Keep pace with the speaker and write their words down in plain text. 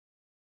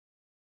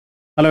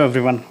Hello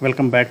everyone,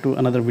 welcome back to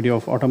another video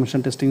of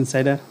Automation Testing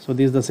Insider. So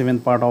this is the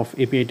seventh part of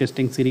API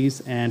testing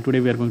series, and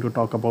today we are going to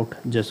talk about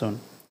JSON.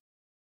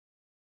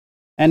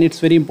 And it's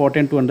very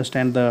important to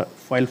understand the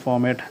file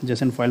format,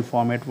 JSON file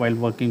format, while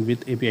working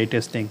with API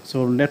testing.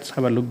 So let's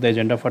have a look at the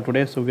agenda for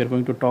today. So we are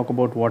going to talk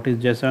about what is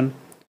JSON.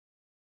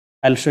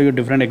 I'll show you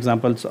different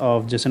examples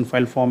of JSON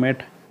file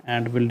format,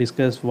 and we'll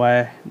discuss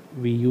why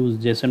we use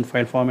JSON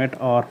file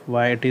format or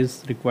why it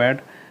is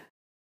required.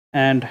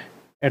 And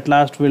at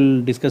last,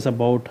 we'll discuss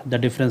about the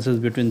differences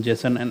between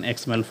JSON and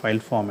XML file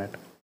format.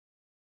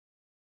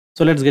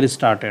 So let's get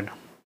started.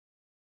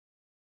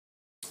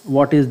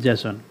 What is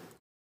JSON?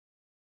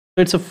 So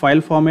it's a file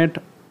format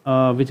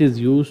which is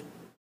used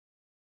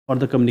for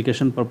the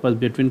communication purpose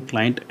between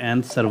client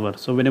and server.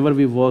 So whenever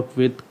we work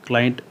with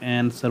client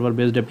and server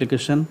based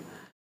application,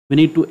 we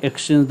need to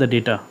exchange the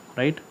data,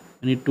 right?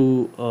 We need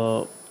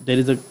to there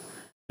is a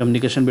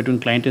communication between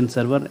client and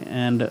server,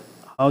 and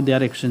how they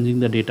are exchanging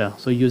the data.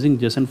 So using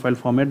JSON file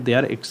format, they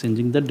are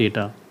exchanging the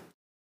data.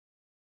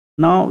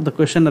 Now the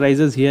question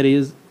arises here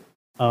is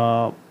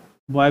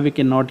why we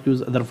cannot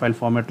use other file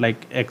format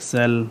like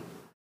Excel,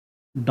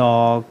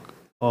 doc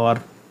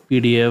or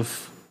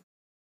PDF,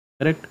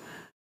 correct?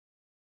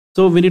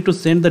 So we need to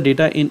send the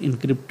data in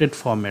encrypted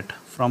format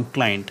from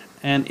client,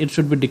 and it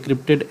should be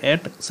decrypted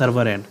at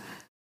server end,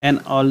 and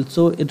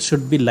also it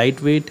should be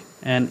lightweight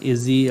and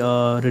easy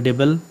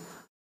readable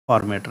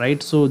format,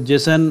 right? So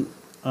JSON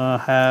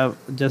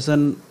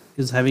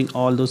is having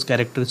all those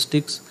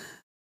characteristics.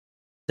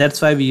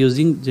 That's why we're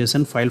using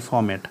JSON file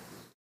format.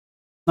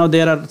 Now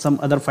there are some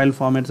other file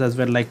formats as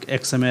well, like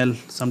XML.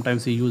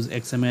 Sometimes we use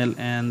XML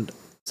and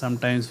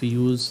sometimes we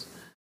use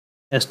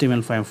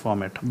HTML file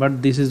format,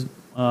 but this is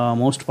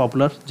most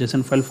popular,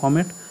 JSON file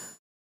format,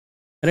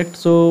 correct?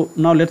 So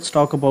now let's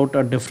talk about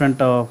different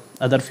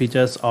other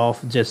features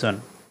of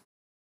JSON.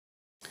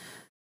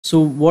 So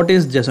what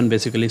is JSON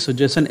basically? So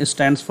JSON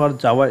stands for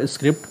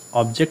JavaScript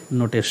Object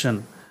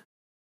Notation.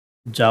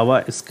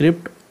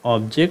 JavaScript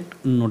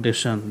Object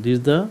Notation. This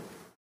is the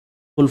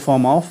full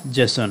form of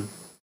JSON.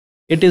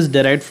 It is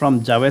derived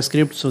from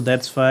JavaScript, so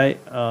that's why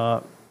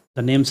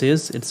the name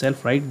says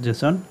itself, right?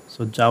 JSON.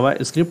 So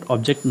JavaScript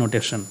Object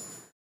Notation.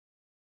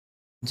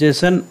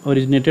 JSON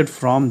originated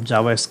from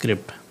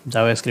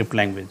JavaScript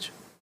language.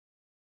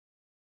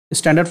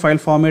 Standard file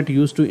format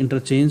used to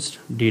interchange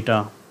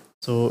data.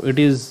 So it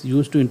is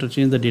used to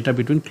interchange the data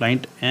between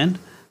client and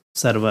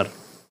server.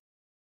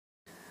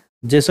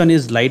 JSON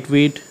is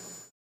lightweight,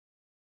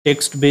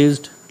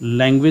 text-based,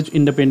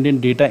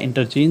 language-independent data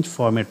interchange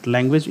format.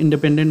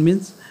 Language-independent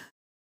means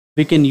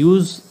we can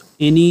use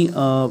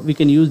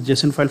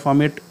JSON file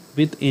format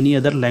with any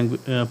other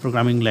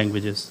programming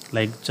languages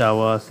like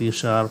Java, C#,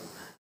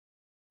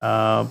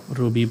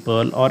 Ruby,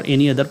 Perl, or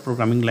any other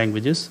programming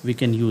languages we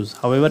can use.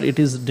 However, it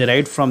is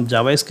derived from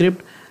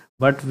JavaScript,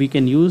 but we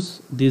can use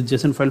this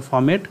JSON file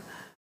format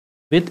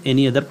with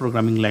any other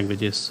programming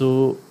languages.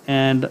 So,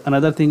 and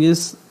another thing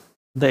is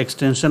the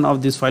extension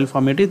of this file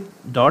format is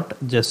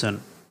 .json.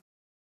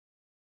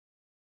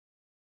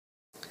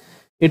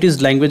 It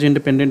is language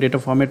independent data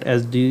format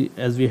as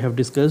we have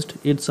discussed.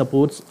 It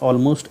supports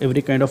almost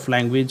every kind of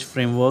language,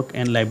 framework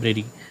and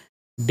library.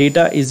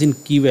 Data is in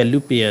key value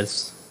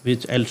pairs,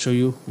 which I'll show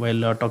you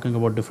while talking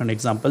about different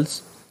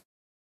examples.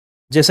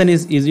 JSON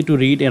is easy to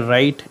read and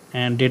write,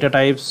 and data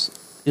types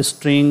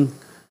string,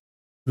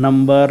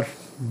 number,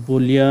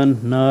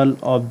 boolean, null,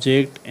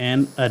 object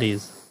and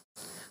arrays.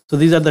 So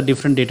these are the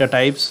different data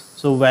types.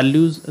 So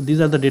values,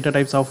 these are the data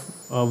types of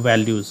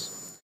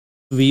values.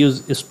 We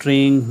use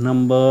string,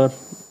 number,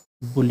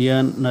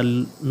 boolean,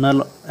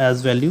 null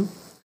as value,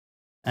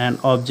 and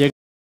object.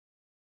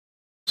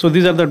 So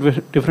these are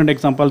the different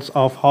examples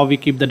of how we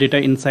keep the data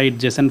inside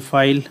JSON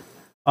file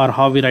or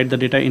how we write the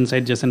data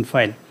inside JSON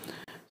file.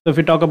 So if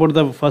we talk about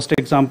the first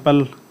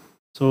example,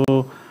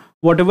 so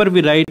whatever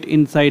we write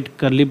inside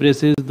curly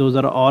braces, those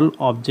are all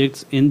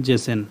objects in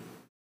JSON.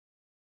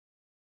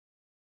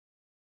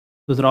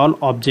 Those are all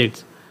objects.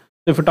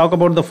 So if we talk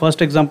about the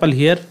first example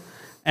here,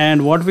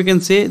 and what we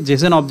can say,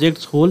 JSON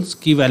objects holds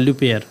key value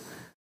pair.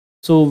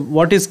 So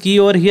what is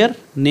key over here?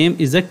 Name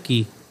is a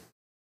key.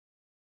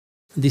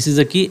 This is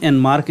a key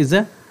and mark is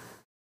a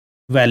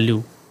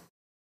value.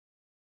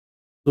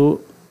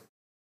 So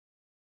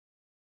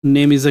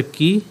name is a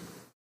key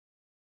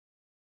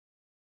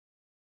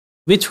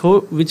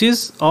which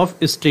is of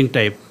string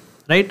type,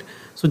 right?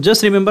 So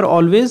just remember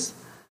always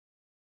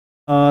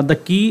the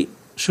key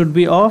should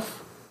be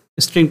of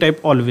string type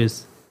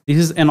always. This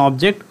is an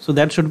object, so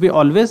that should be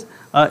always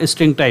a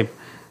string type,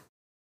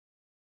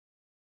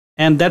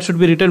 and that should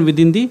be written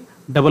within the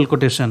double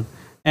quotation,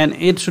 and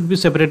it should be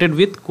separated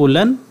with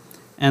colon,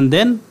 and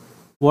then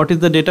what is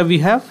the data we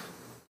have?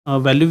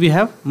 Value we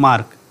have,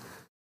 mark.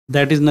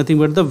 That is nothing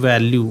but the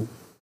value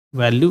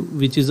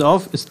which is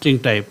of string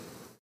type.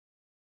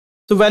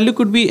 So value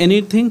could be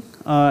anything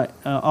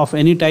of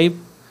any type.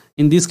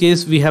 In this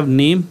case we have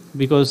name,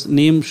 because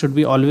name should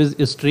be always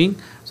a string.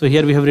 So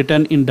here we have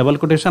written in double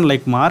quotation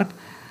like mark.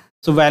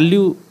 So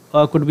value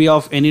could be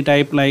of any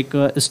type, like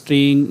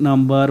string,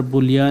 number,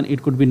 boolean.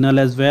 It could be null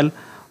as well,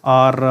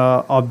 or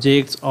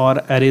objects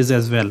or arrays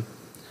as well,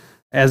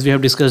 as we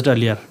have discussed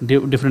earlier,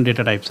 different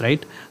data types,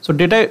 right? So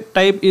data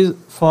type is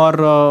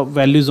for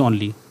values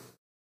only.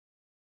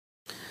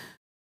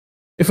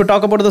 If we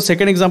talk about the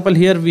second example,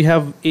 here we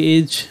have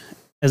age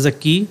as a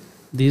key.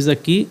 This is a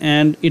key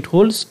and it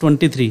holds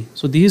 23.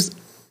 So this is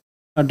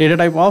a data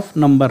type of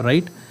number,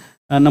 right?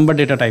 A number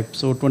data type.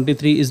 So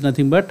 23 is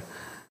nothing but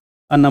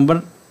a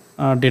number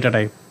data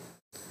type.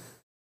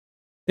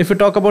 If we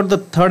talk about the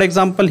third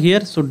example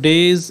here, so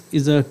days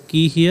is a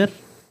key here.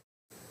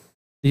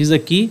 This is a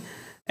key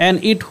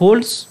and it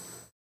holds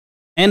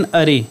an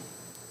array.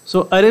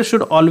 So array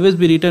should always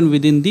be written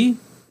within the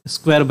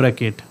square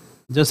bracket.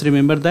 Just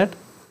remember that.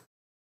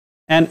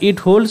 And it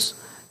holds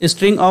a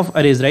string of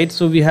arrays, right?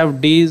 So we have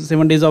days,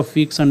 7 days of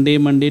week: Sunday,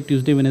 Monday,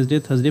 Tuesday, Wednesday,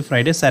 Thursday,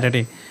 Friday,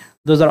 Saturday.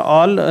 Those are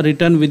all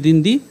written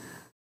within the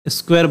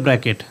square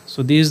bracket.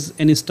 So this is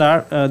any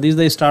start. This is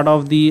the start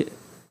of the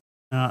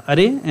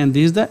array, and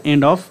this is the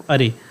end of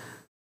array.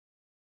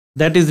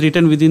 That is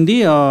written within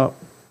the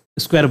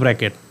square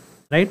bracket,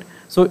 right?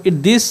 So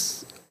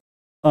this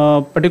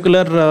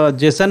particular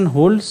JSON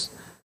holds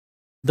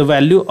the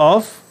value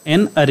of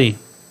an array,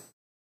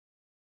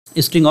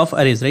 a string of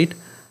arrays, right?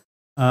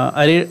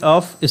 Array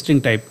of string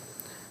type.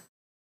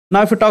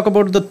 Now if we talk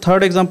about the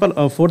third example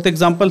or fourth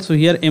example, so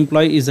here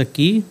employee is a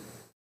key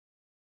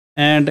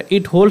and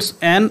it holds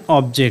an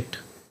object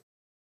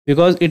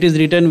because it is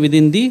written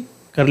within the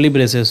curly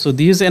braces. So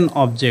this is an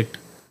object.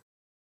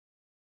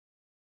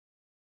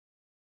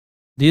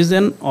 This is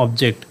an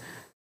object,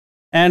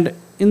 and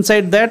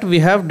inside that we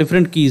have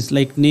different keys,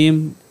 like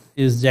name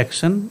is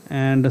Jackson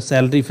and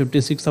salary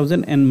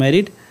 56,000 and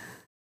married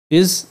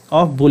is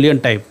of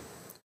Boolean type.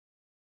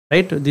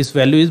 Right, this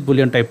value is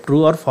Boolean type,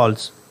 true or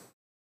false.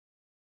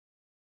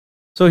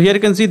 So here you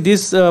can see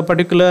this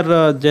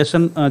particular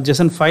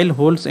JSON file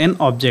holds an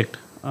object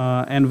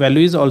and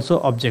value is also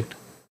object,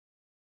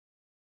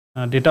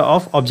 data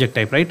of object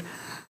type, right?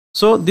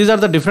 So these are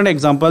the different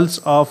examples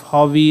of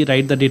how we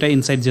write the data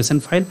inside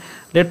JSON file.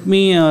 Let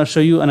me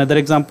show you another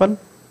example.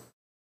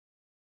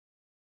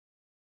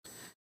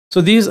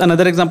 So this is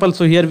another example.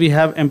 So here we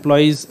have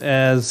employees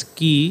as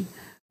key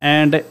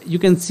and you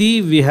can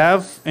see we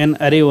have an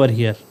array over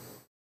here.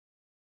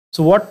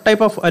 So what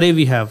type of array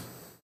we have?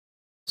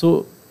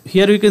 So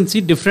here you can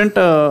see different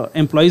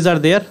employees are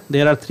there.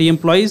 There are 3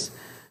 employees.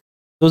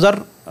 Those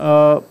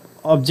are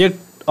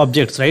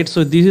objects, right?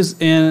 So this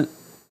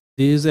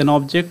is an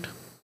object,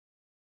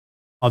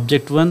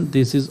 object 1.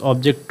 This is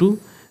object 2,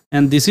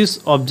 and this is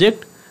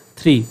object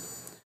 3.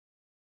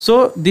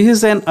 So this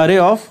is an array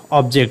of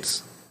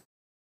objects.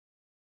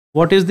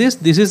 What is this?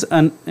 This is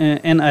an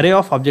array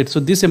of objects.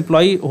 So this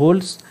employee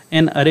holds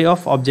an array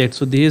of objects.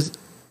 So this is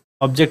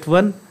object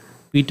 1.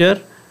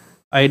 Peter,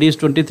 ID is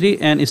 23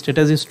 and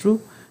status is true.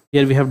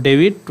 Here we have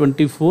David,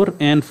 24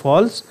 and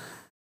false.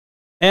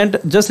 And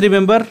just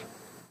remember,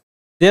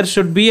 there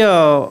should be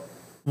a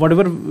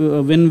whatever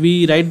when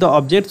we write the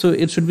object, so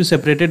it should be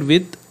separated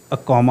with a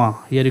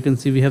comma. Here you can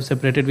see we have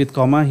separated with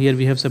comma. Here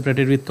we have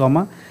separated with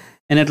comma,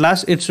 and at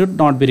last it should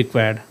not be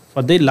required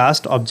for the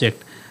last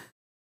object.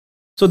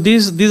 So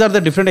these are the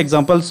different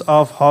examples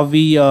of how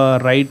we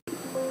write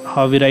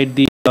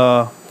the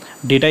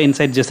data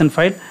inside JSON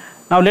file.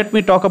 Now let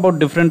me talk about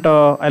different,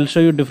 I'll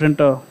show you different,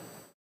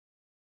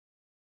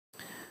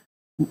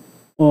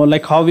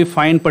 like how we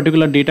find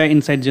particular data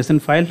inside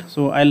JSON file.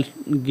 So I'll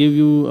give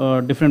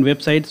you different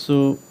websites.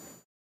 So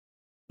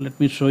let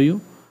me show you.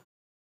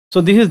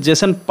 So this is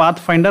JSON path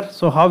finder.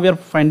 So how we are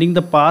finding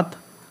the path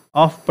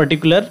of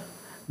particular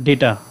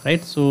data,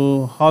 right?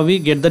 So how we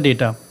get the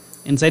data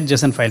inside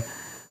JSON file.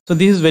 So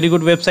this is very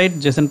good website,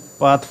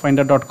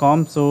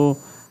 JSONpathfinder.com. So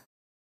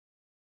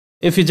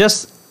if you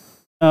just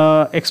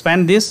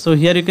expand this, so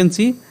here you can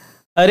see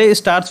array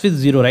starts with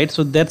 0, right?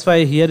 So that's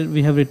why here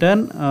we have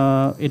written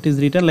it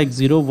is written like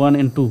 0, 1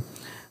 and 2.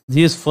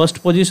 This is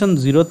first position,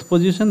 0th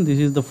position, this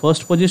is the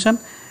first position,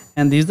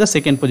 and this is the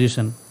second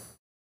position.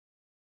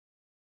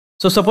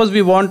 So suppose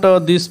we want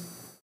this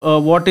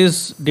what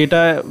is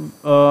data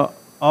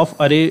of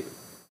array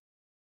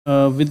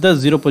with the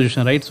 0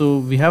 position, right? So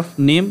we have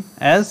name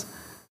as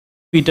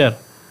Peter.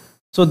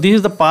 So this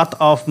is the path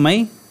of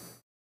my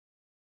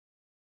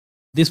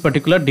this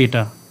particular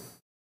data.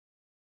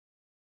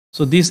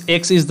 So this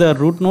X is the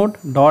root node,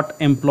 dot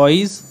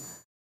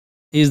employees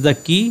is the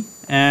key,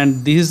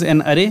 and this is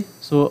an array,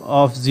 so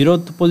of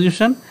 0th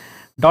position,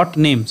 dot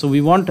name. So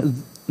we want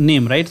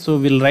name, right? So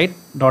we'll write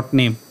dot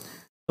name.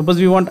 Suppose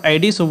we want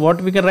ID, so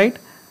what we can write?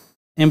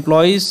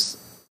 Employees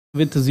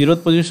with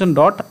 0th position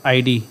dot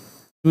ID.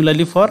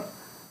 Similarly for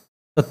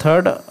the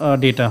third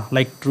data,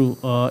 like true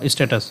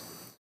status.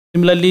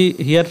 Similarly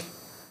here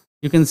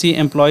you can see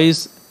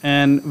employees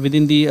and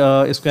within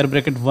the square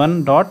bracket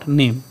 1 dot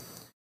name.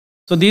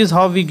 So this is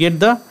how we get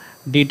the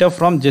data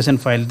from JSON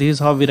file. This is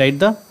how we write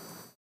the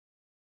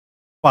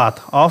path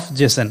of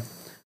JSON.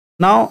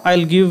 Now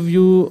I'll give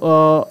you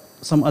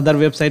some other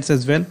websites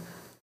as well.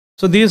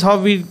 So this is how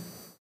we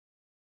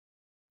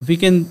we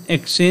can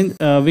exchange,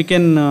 we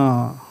can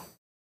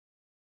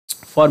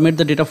format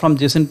the data from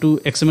JSON to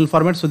XML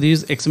format. So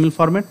this is XML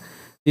format.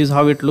 This is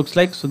how it looks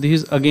like. So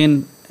this is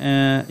again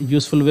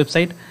useful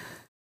website.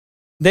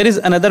 There is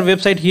another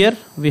website here.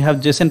 We have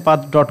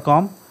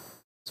jasonpath.com.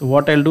 So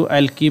what I'll do,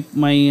 I'll keep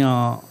my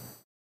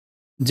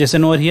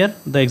JSON over here,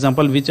 the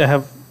example which I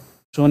have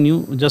shown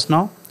you just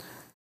now,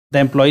 the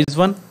employees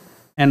one.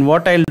 And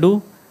what I'll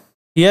do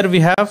here, we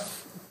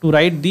have to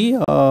write the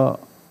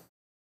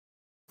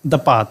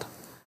path.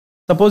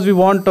 Suppose we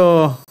want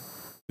we'll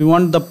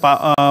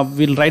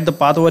write the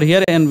path over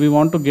here, and we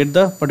want to get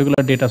the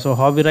particular data. So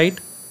how we write?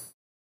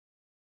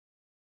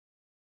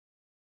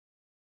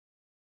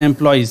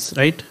 Employees,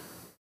 right?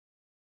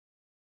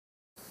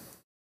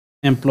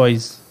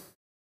 Employees.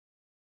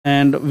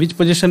 And which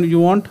position you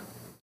want?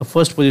 The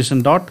first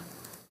position dot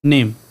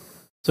name.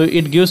 So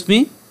it gives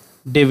me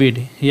David.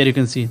 Here you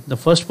can see the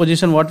first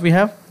position what we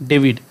have,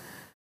 David.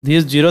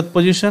 This is 0th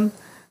position,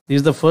 this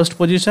is the first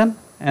position,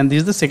 and this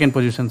is the second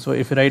position. So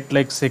if you write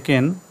like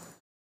second,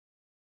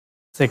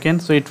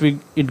 so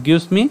it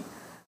gives me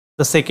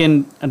the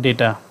second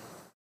data.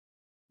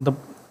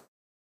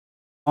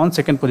 On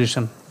second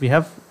position we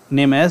have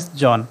name as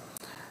John.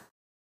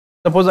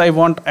 Suppose I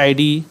want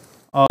ID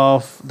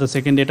of the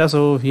second data,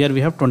 so here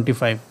we have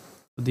 25.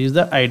 So this is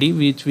the ID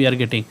which we are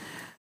getting.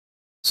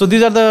 So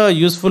these are the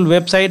useful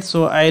websites.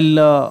 So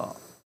I'll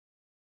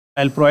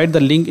provide the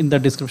link in the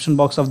description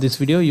box of this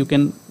video. You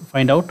can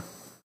find out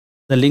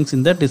the links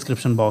in the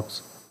description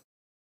box.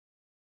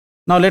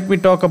 Now let me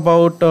talk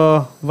about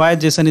why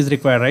JSON is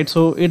required, right?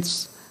 So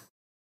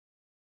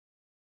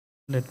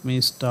let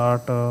me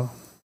start.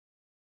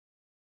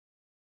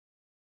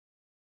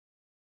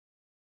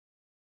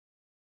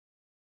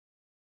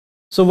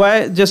 So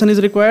why JSON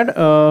is required?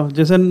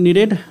 JSON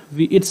needed.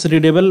 It's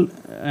readable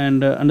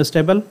and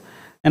understandable.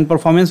 And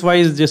performance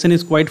wise, JSON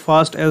is quite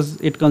fast as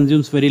it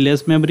consumes very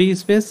less memory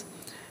space.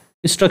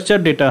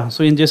 Structured data.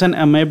 So in JSON,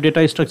 a map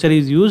data structure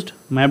is used.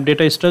 Map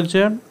data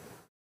structure.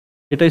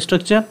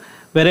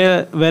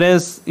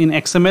 Whereas in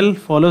XML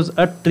follows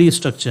a tree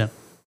structure.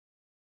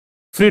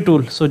 Free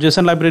tool. So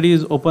JSON library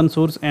is open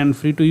source and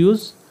free to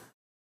use.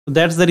 So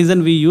that's the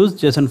reason we use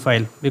JSON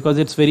file, because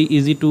it's very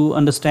easy to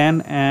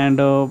understand, and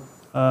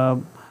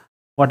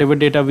whatever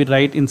data we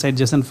write inside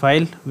JSON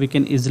file, we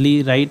can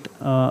easily write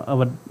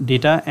our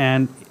data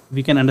and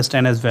we can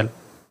understand as well.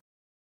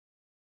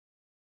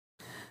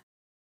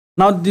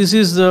 Now this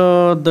is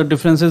the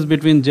differences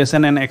between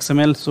JSON and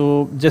XML.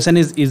 So JSON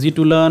is easy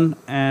to learn,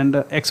 and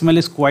XML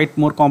is quite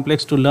more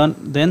complex to learn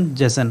than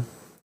JSON.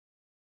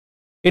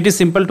 It is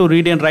simple to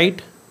read and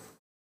write.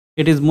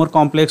 It is more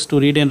complex to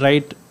read and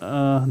write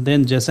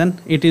than JSON.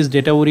 It is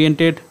data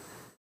oriented,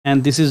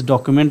 and this is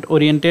document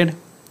oriented.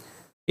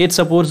 It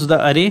supports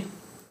the array.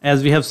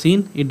 As we have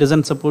seen, it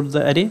doesn't support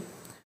the array.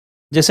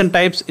 JSON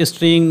types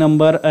string,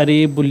 number,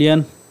 array,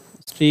 boolean,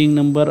 string,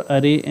 number,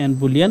 array, and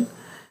boolean,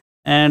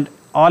 and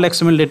all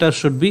XML data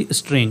should be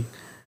string.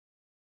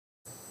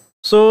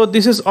 So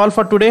this is all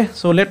for today.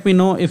 So let me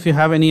know if you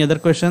have any other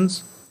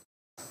questions.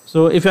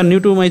 So if you are new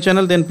to my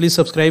channel, then please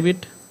subscribe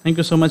it. Thank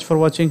you so much for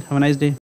watching. Have a nice day.